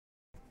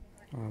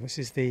This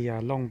is the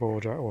long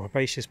border or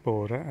herbaceous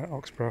border at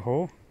Oxburgh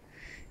Hall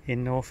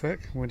in Norfolk.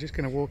 We're just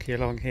going to walk you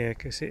along here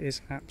because it is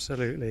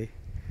absolutely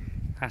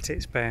at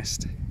its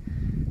best.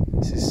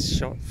 This is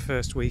shot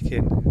first week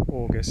in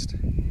August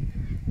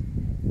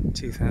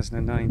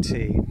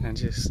 2019, and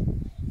just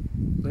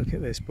look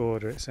at this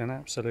border. It's an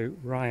absolute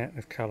riot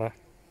of colour.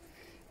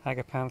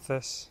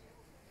 Agapanthus,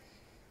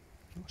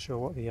 not sure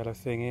what the yellow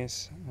thing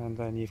is, and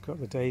then you've got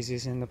the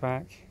daisies in the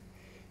back.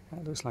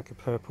 That looks like a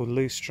purple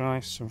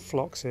loosestrife, some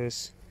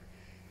phloxes,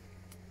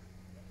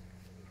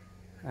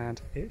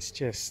 and it's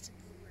just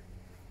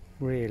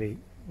really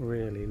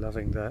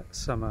loving the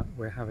summer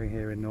we're having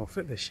here in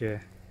Norfolk this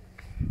year.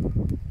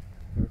 The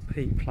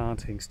repeat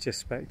planting's just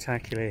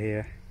spectacular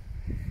here.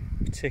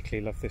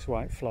 Particularly love this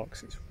white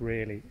phlox. It's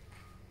really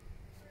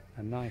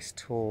a nice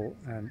tall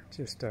and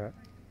just a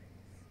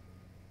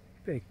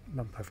big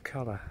lump of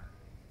colour.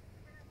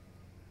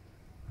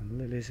 And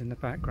lilies in the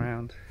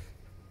background.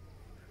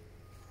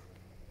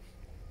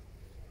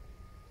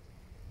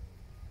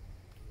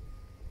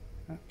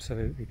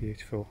 Absolutely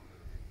beautiful.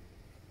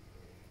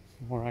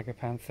 More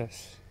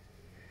agapanthus.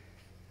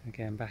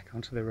 Again, back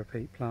onto the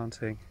repeat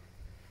planting.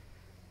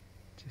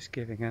 Just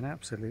giving an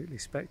absolutely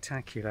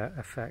spectacular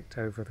effect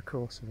over the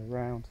course of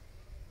around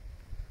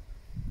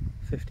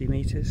 50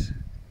 metres.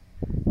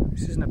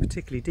 This isn't a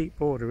particularly deep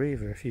border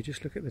either. If you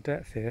just look at the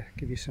depth here,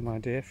 give you some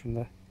idea from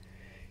the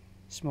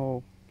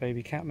small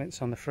baby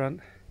catmints on the front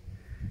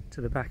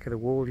to the back of the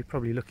wall. You're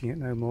probably looking at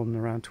no more than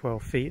around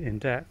 12 feet in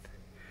depth.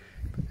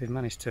 But they've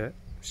managed to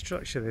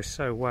structure this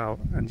so well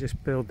and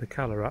just build the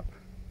colour up.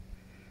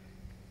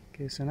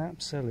 Gives an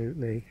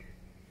absolutely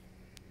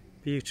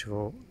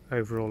beautiful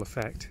overall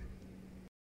effect.